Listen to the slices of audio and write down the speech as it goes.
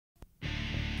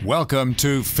Welcome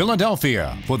to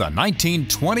Philadelphia for the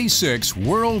 1926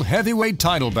 World Heavyweight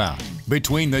title bout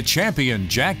between the champion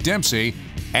Jack Dempsey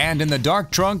and in the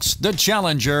dark trunks, the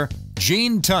challenger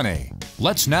Gene Tunney.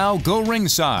 Let's now go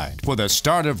ringside for the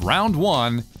start of round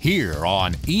one here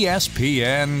on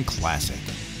ESPN Classic.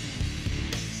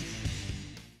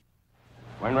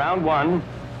 When round one.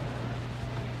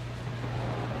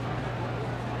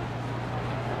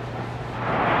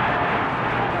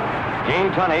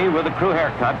 Gene Tunney with a crew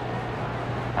haircut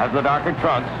has the darker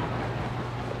trunks.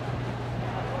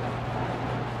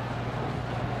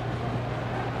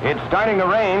 It's starting to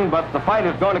rain, but the fight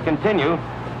is going to continue.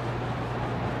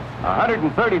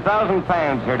 130,000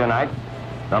 fans here tonight,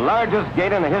 the largest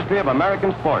gate in the history of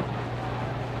American sports.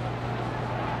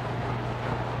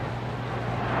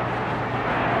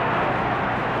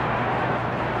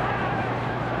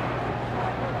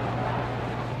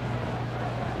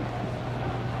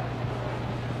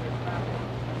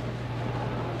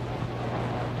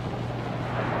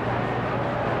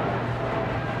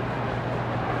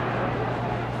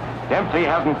 Dempsey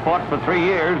hasn't fought for 3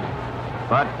 years,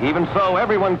 but even so,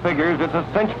 everyone figures it's a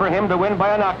cinch for him to win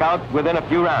by a knockout within a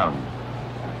few rounds.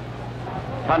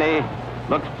 Tunney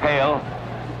looks pale,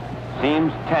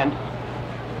 seems tense.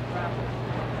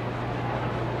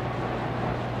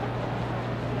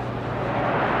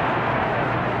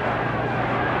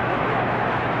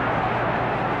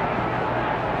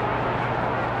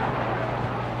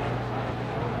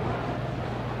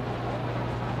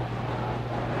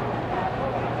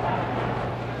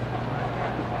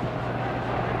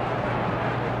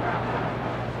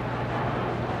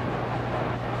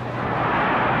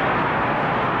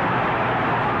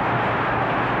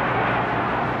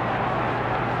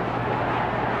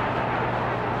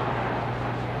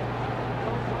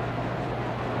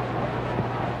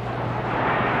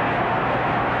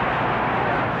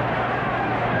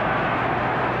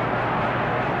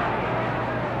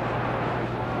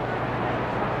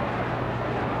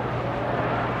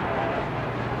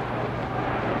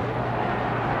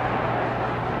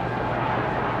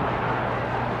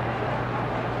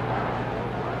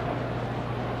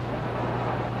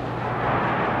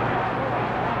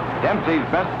 Dempsey's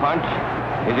best punch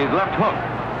is his left hook.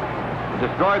 It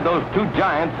destroyed those two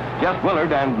giants, Jess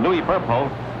Willard and Louis Burpo.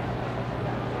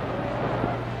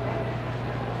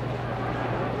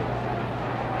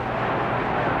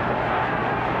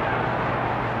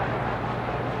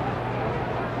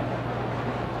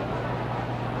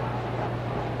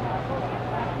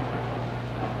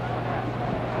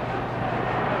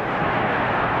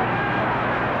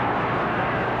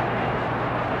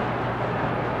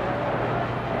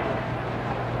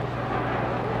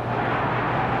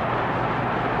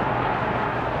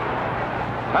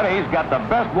 Tunney's got the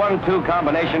best 1-2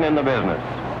 combination in the business.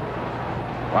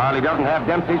 While he doesn't have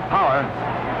Dempsey's power,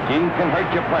 Gene can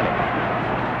hurt you plenty.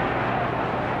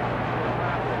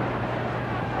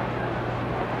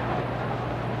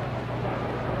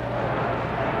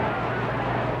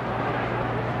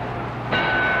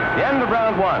 The end of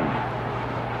round one.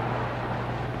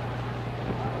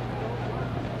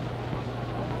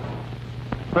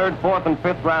 Third, fourth, and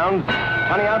fifth rounds,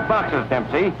 Tunney outboxes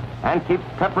Dempsey and keeps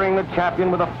peppering the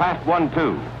champion with a fast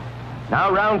 1-2.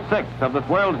 Now round 6 of this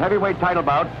world's heavyweight title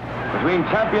bout between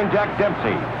champion Jack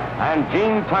Dempsey and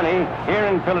Gene Tunney here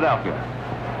in Philadelphia.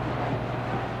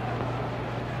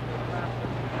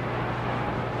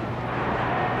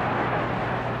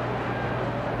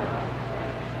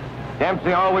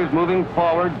 Dempsey always moving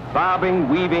forward, bobbing,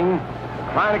 weaving,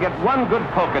 trying to get one good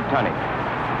poke at Tunney.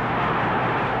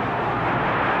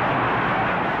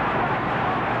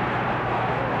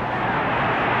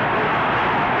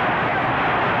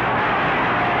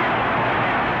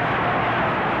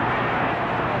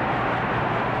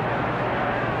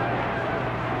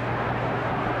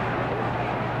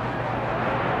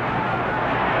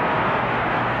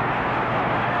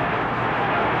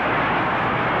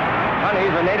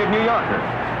 He's a native New Yorker,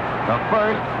 the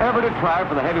first ever to try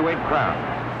for the heavyweight crown.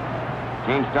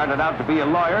 Gene started out to be a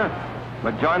lawyer,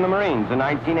 but joined the Marines in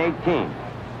 1918.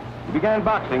 He began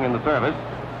boxing in the service.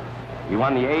 He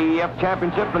won the AEF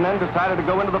championship and then decided to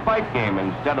go into the fight game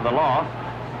instead of the law.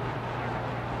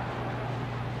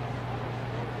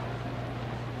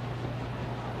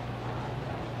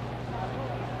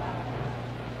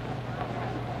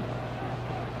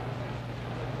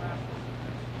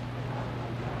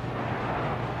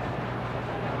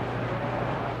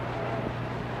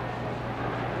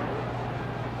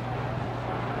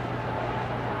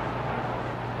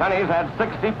 Tunney's had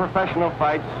 60 professional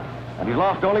fights, and he's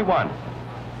lost only one.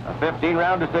 A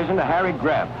 15-round decision to Harry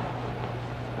Greb.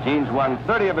 Gene's won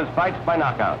 30 of his fights by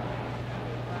knockout.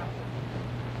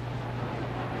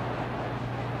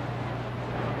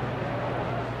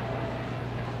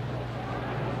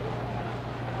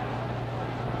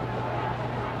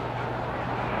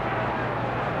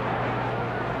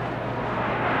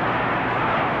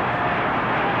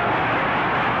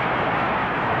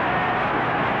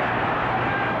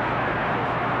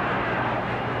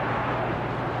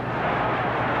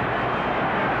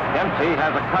 Dempsey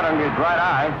has a cut under his right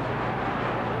eye.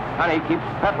 Tunney keeps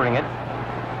peppering it.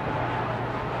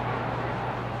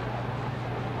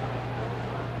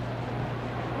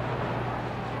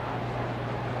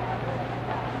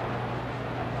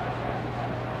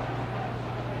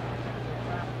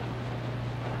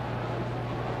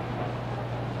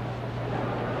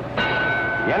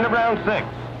 The end of round 6.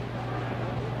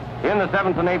 In the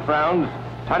 7th and 8th rounds,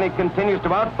 Tunney continues to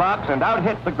outbox and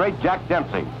out-hit the great Jack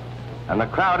Dempsey. And the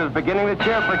crowd is beginning to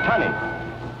cheer for Tunney.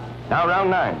 Now round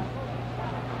 9.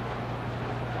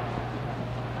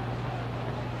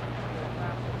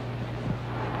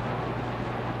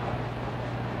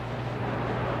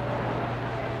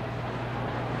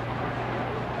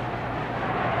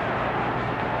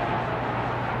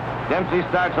 Dempsey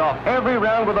starts off every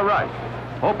round with a rush,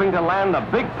 hoping to land the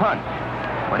big punch.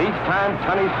 But each time,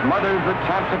 Tunney smothers the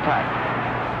champ's attack.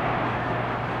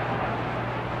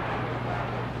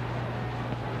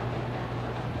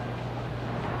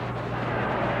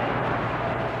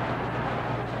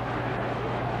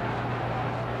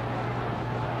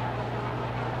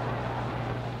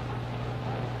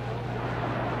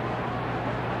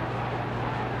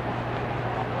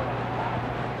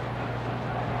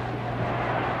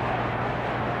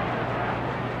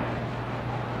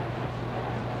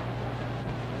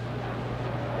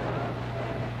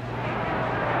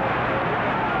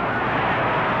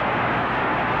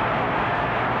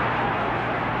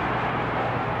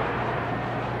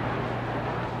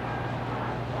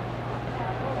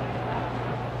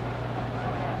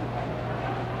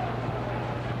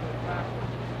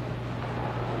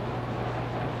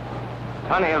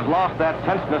 Tunney has lost that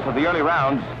tenseness of the early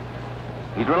rounds.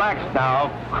 He's relaxed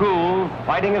now, cool,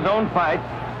 fighting his own fight.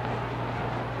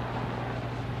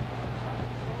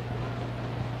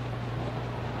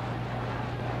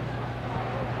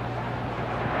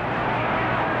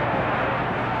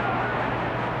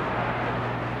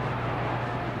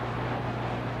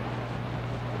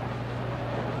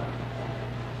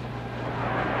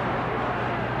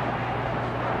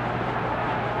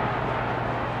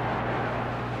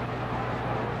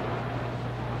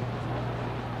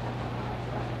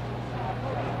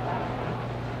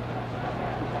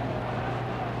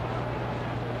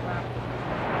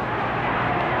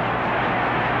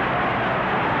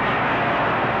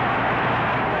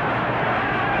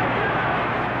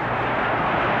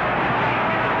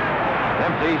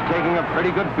 He's taking a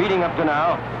pretty good beating up to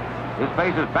now. His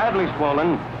face is badly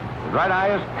swollen. His right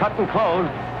eye is cut and closed.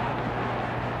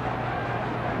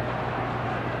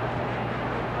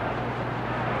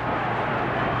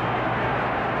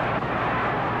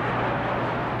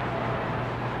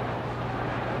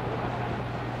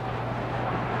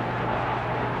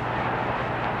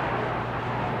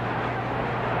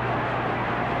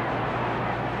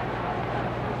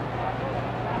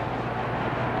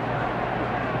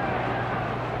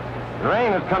 The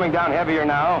rain is coming down heavier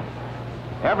now.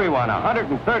 Everyone,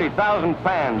 130,000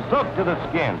 fans, soaked to the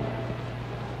skin.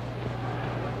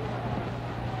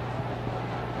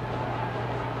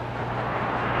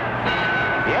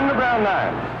 The end of round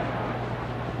 9.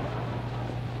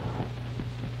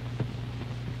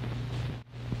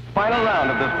 Final round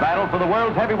of this battle for the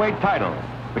world's heavyweight title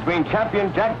between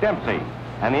champion Jack Dempsey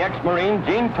and the ex-Marine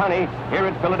Gene Tunney here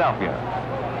at Philadelphia.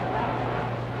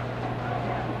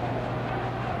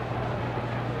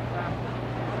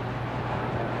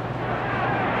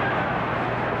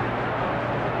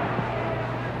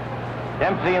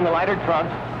 Dempsey in the lighter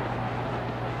trunks.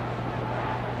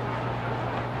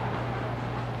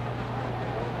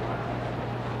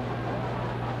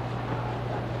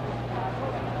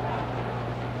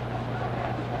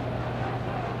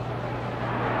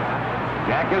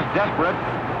 Jack is desperate.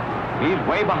 He's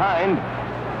way behind.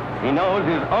 He knows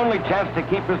his only chance to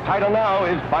keep his title now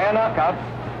is by a knockout.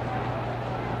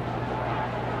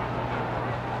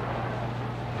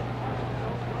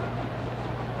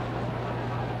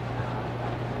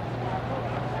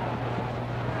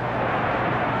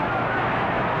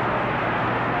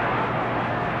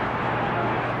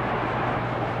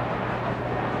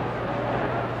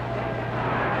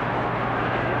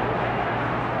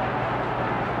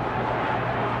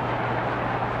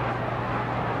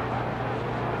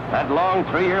 That long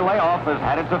 3-year layoff has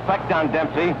had its effect on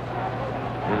Dempsey.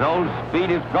 His old speed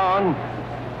is gone.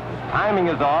 His timing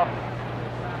is off.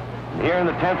 And here in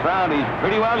the 10th round, he's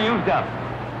pretty well used up.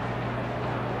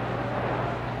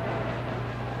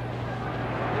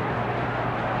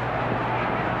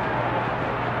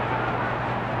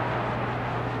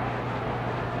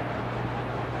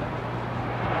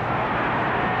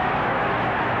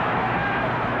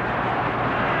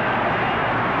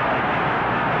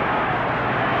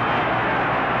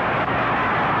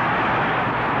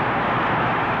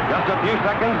 few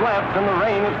seconds left, and the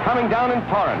rain is coming down in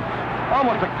torrents.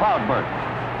 Almost a cloudburst.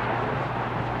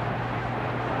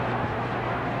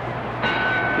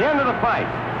 The end of the fight.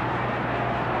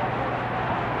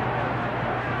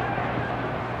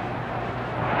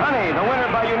 Tunney, the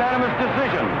winner by unanimous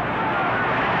decision.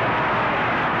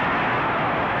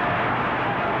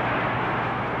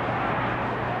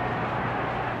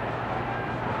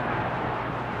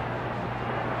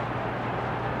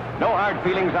 No hard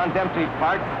feelings on Dempsey's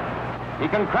part. He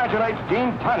congratulates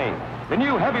Gene Tunney, the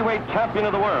new heavyweight champion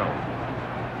of the world.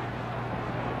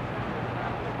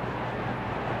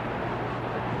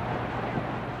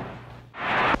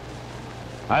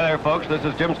 Hi there, folks. This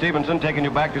is Jim Stevenson taking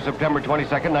you back to September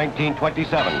 22nd,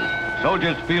 1927.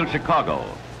 Soldiers Field, Chicago.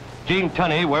 Gene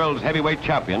Tunney, world's heavyweight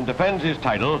champion, defends his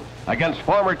title against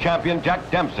former champion Jack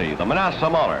Dempsey, the Manasseh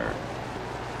Mauler.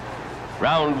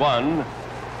 Round one.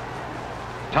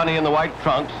 Tunney in the white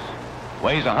trunks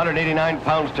weighs 189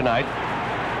 pounds tonight.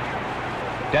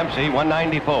 Dempsey,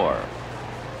 194.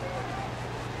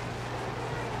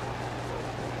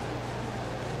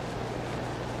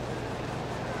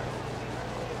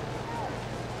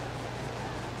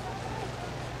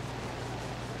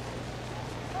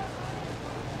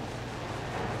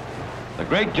 The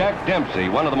great Jack Dempsey,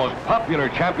 one of the most popular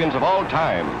champions of all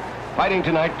time, fighting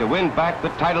tonight to win back the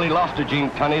title he lost to Gene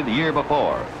Tunney the year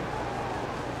before.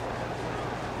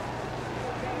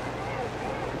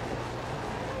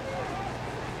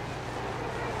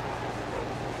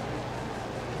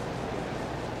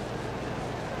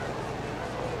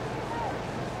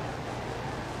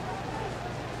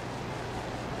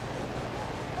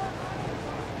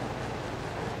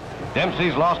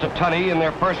 Dempsey's loss to Tunney in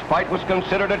their first fight was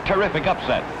considered a terrific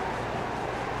upset.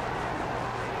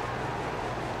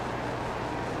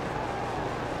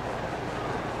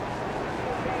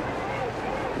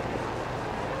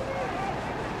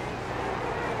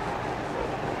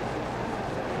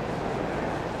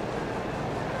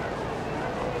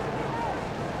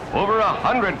 Over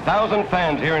 100,000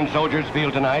 fans here in Soldiers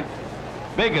Field tonight.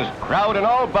 Biggest crowd in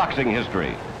all boxing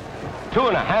history.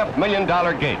 $2.5 million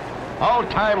gate.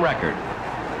 All-time record.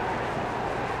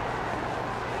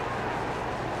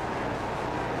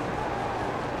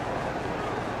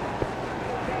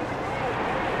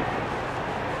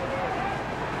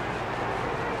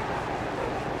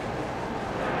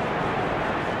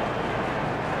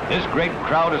 This great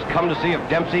crowd has come to see if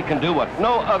Dempsey can do what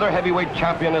no other heavyweight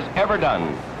champion has ever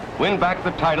done. Win back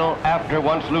the title after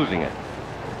once losing it.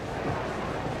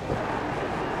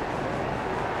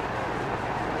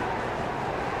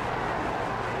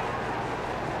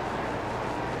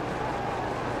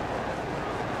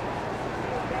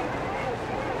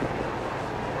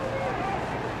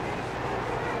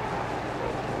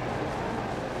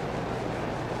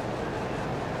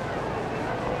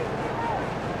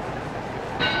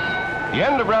 The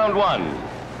end of round one.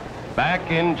 Back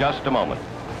in just a moment.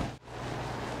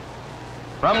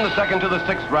 From the second to the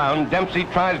sixth round, Dempsey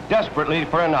tries desperately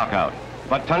for a knockout,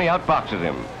 but Tunney outboxes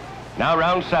him. Now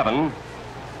round seven.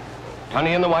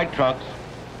 Tunney in the white trunks.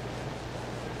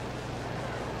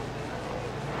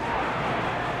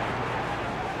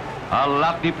 A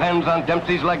lot depends on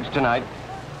Dempsey's legs tonight.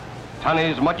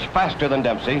 Tunney is much faster than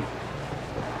Dempsey.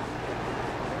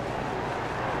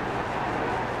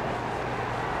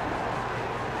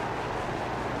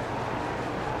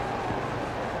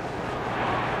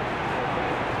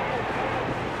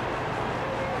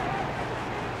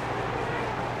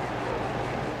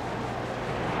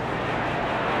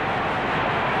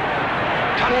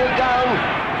 Tunney is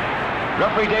down.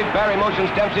 Referee Dave Barry motions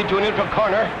Dempsey to a neutral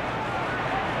corner.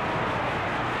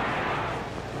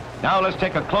 Now let's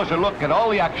take a closer look at all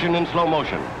the action in slow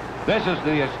motion. This is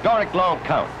the historic long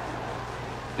count.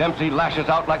 Dempsey lashes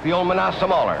out like the old Manasseh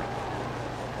Mauler.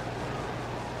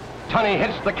 Tunney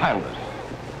hits the canvas.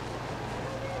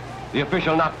 The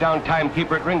official knockdown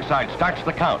timekeeper at ringside starts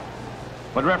the count.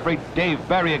 But referee Dave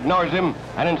Barry ignores him,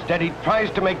 and instead he tries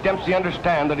to make Dempsey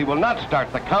understand that he will not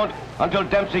start the count until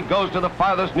Dempsey goes to the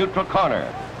farthest neutral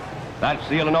corner. That's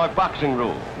the Illinois boxing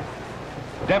rule.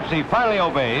 Dempsey finally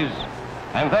obeys,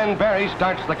 and then Barry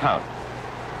starts the count.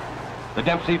 The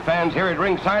Dempsey fans here at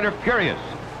ringside are furious.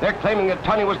 They're claiming that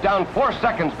Tunney was down 4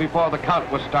 seconds before the count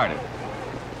was started.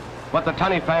 But the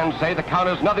Tunney fans say the count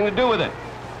has nothing to do with it.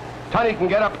 Tunney can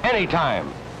get up any time.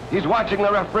 He's watching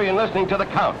the referee and listening to the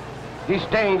count. He's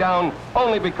staying down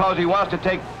only because he wants to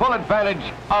take full advantage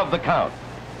of the count.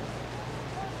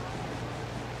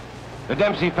 The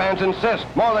Dempsey fans insist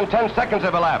more than 10 seconds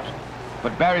have elapsed,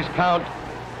 but Barry's count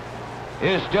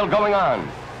is still going on.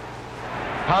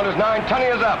 Count is 9,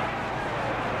 Tunney is up.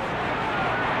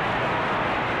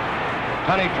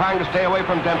 Tunney trying to stay away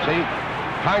from Dempsey,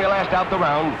 trying to last out the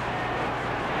round.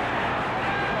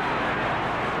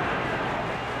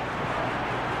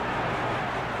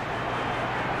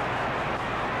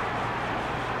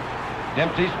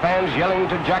 Dempsey's fans yelling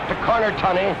to Jack to corner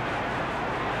Tunney,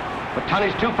 but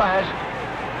Tunney's too fast.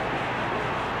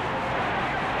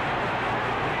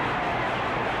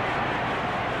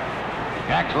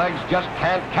 Jack's legs just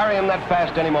can't carry him that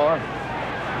fast anymore.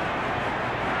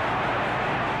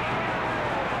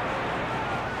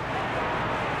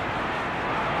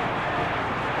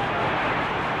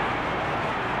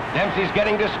 Dempsey's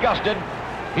getting disgusted.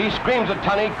 He screams at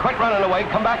Tunney, quit running away,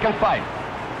 come back and fight.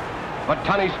 But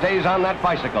Tunney stays on that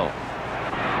bicycle.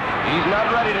 He's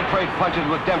not ready to trade punches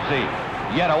with Dempsey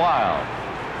yet a while.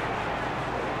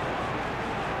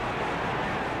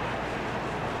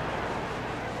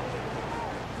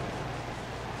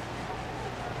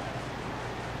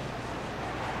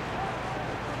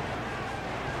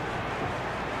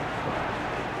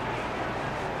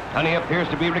 Tunney appears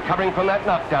to be recovering from that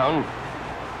knockdown.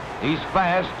 He's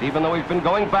fast, even though he's been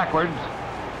going backwards.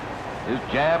 His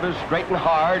jab is straight and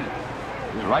hard.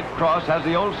 His right cross has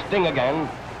the old sting again.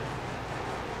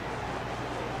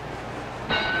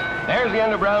 There's the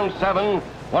end of round 7,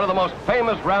 one of the most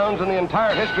famous rounds in the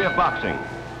entire history of boxing.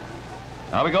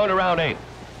 Now we go into round 8.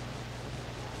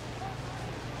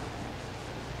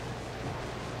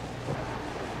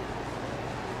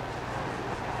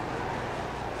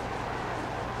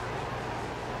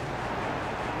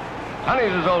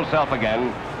 Tunney's his old self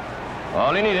again.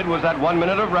 All he needed was that 1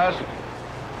 minute of rest.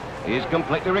 He's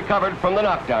completely recovered from the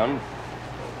knockdown.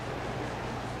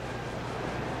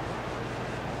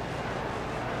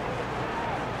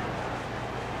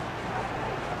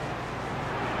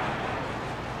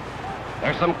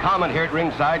 There's some comment here at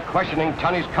ringside questioning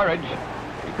Tunney's courage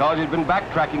because he's been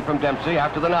backtracking from Dempsey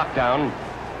after the knockdown.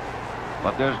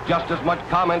 But there's just as much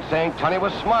comment saying Tunney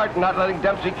was smart not letting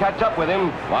Dempsey catch up with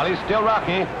him while he's still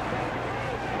rocky.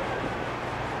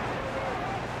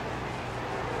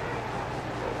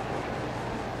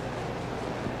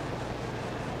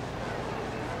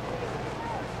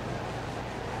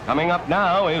 Coming up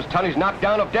now is Tunney's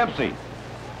knockdown of Dempsey.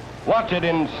 Watch it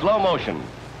in slow motion.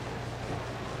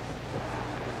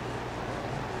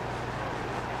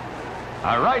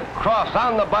 A right cross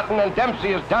on the button and Dempsey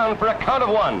is down for a count of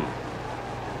 1.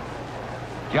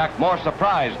 Jack more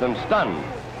surprised than stunned.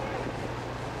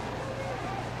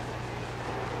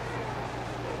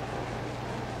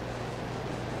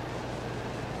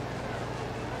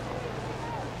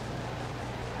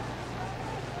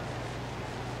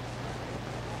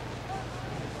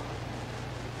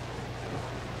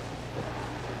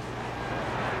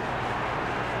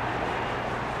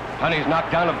 Tunney's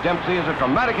knockdown of Dempsey is a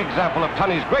dramatic example of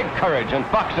Tunney's great courage and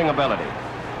boxing ability.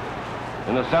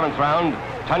 In the 7th round,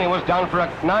 Tunney was down for a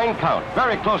 9 count,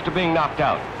 very close to being knocked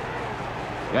out.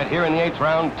 Yet here in the 8th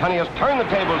round, Tunney has turned the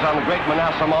tables on the great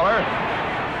Manasseh Mauler.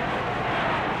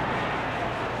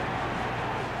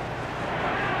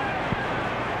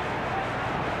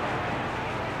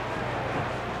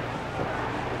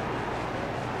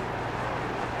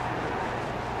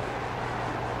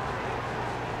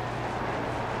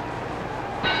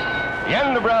 The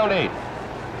end of round 8.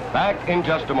 Back in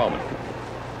just a moment.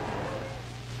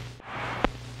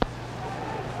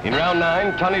 In round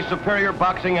 9, Tunney's superior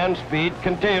boxing and speed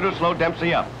continue to slow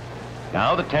Dempsey up.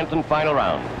 Now the 10th and final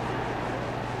round.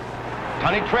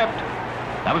 Tunney tripped.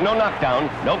 That was no knockdown,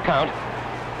 no count.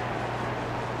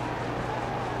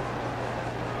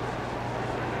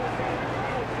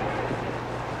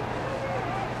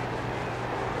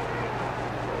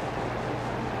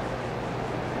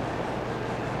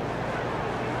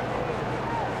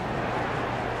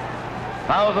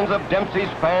 Thousands of Dempsey's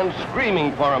fans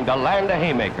screaming for him to land a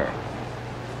haymaker.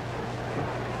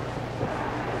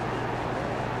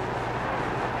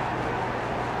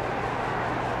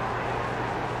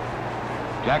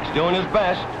 Jack's doing his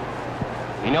best.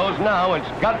 He knows now it's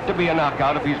got to be a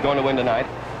knockout if he's going to win tonight.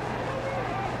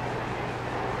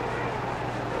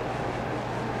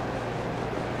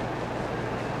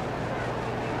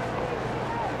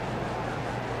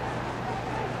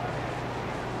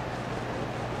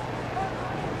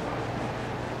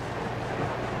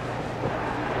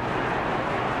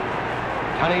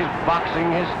 Tunney's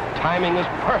boxing, his timing is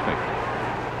perfect.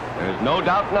 There's no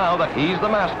doubt now that he's the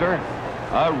master,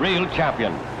 a real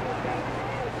champion.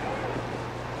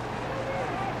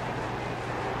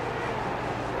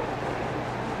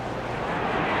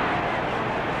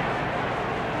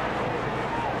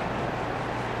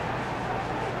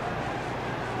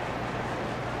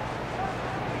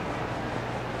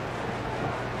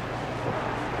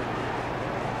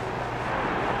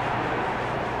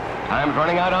 Time's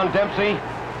running out on Dempsey.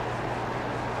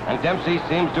 And Dempsey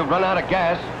seems to have run out of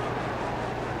gas.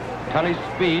 Tunney's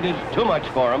speed is too much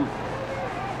for him.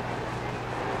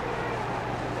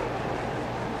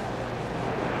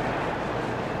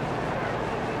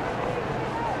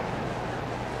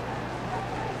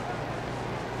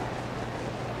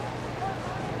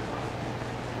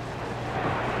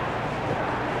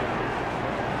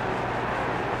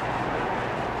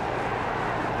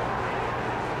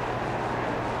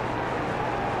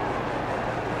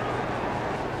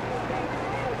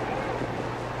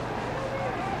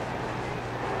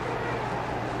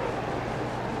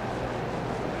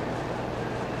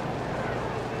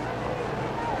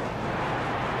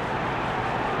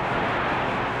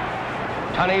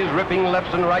 Tunney's ripping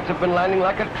lefts and rights have been landing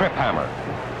like a trip hammer.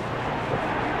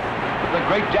 But the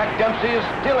great Jack Dempsey is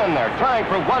still in there, trying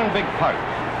for one big punch.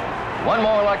 One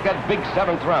more like that big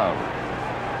 7th round.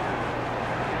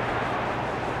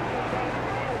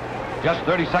 Just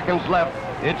 30 seconds left.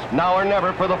 It's now or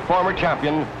never for the former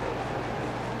champion.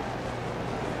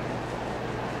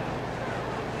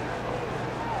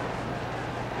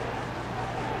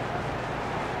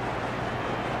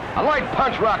 A light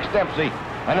punch rocks Dempsey.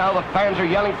 And now the fans are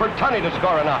yelling for Tunney to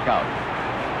score a knockout.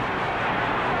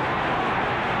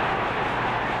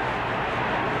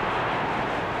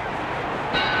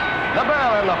 The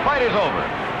bell and the fight is over.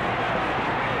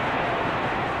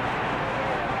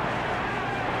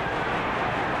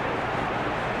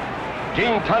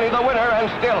 Gene Tunney, the winner and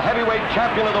still heavyweight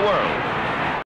champion of the world.